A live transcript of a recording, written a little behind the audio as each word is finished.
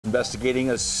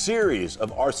investigating a series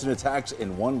of arson attacks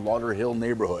in one Lauderhill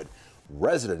neighborhood.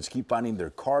 Residents keep finding their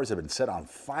cars have been set on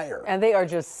fire. And they are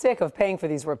just sick of paying for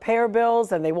these repair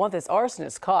bills, and they want this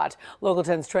arsonist caught. Local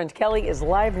 10's Trent Kelly is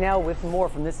live now with more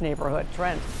from this neighborhood.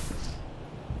 Trent.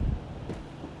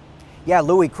 Yeah,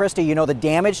 Louis, Christie, you know, the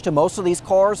damage to most of these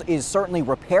cars is certainly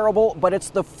repairable, but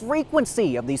it's the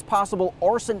frequency of these possible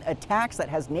arson attacks that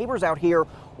has neighbors out here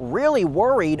really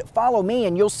worried. Follow me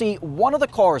and you'll see one of the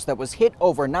cars that was hit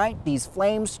overnight, these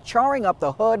flames charring up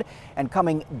the hood and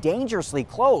coming dangerously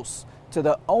close to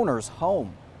the owner's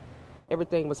home.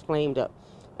 Everything was flamed up.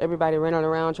 Everybody running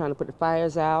around trying to put the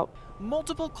fires out.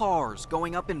 Multiple cars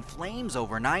going up in flames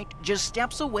overnight, just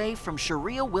steps away from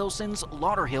Sharia Wilson's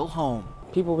Lauderhill home.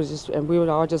 People was we were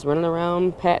all just running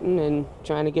around, patting and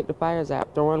trying to get the fires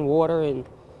out, throwing water, and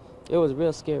it was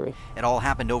real scary. It all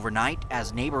happened overnight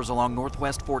as neighbors along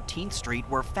Northwest 14th Street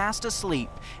were fast asleep.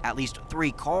 At least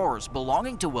 3 cars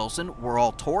belonging to Wilson were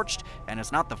all torched, and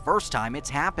it's not the first time it's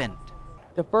happened.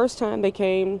 The first time they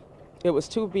came, it was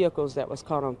 2 vehicles that was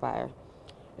caught on fire.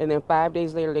 And then 5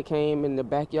 days later, they came and the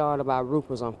backyard of our roof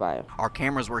was on fire. Our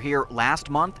cameras were here last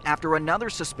month after another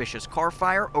suspicious car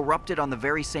fire erupted on the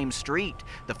very same street.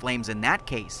 The flames in that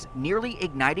case nearly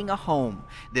igniting a home.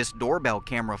 This doorbell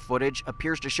camera footage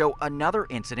appears to show another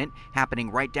incident happening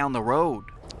right down the road.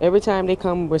 Every time they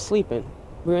come, we're sleeping.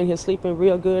 We're in here sleeping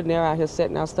real good, and they're out here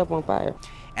setting our stuff on fire.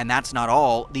 And that's not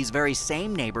all. These very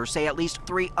same neighbors say at least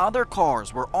 3 other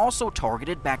cars were also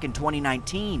targeted back in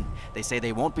 2019. They say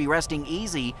they won't be resting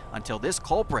easy until this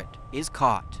culprit is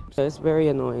caught. It's very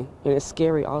annoying, and it's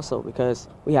scary also because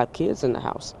we have kids in the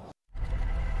house.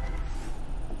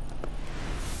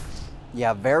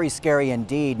 Yeah, very scary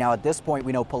indeed. Now, at this point,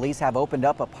 we know police have opened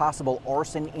up a possible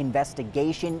arson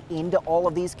investigation into all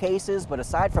of these cases. But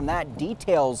aside from that,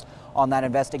 details on that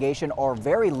investigation are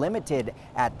very limited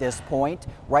at this point.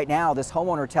 Right now, this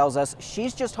homeowner tells us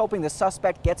she's just hoping the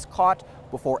suspect gets caught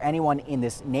before anyone in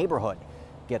this neighborhood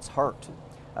gets hurt.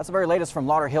 That's the very latest from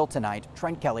Lauderhill tonight.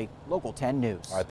 Trent Kelly, Local 10 News.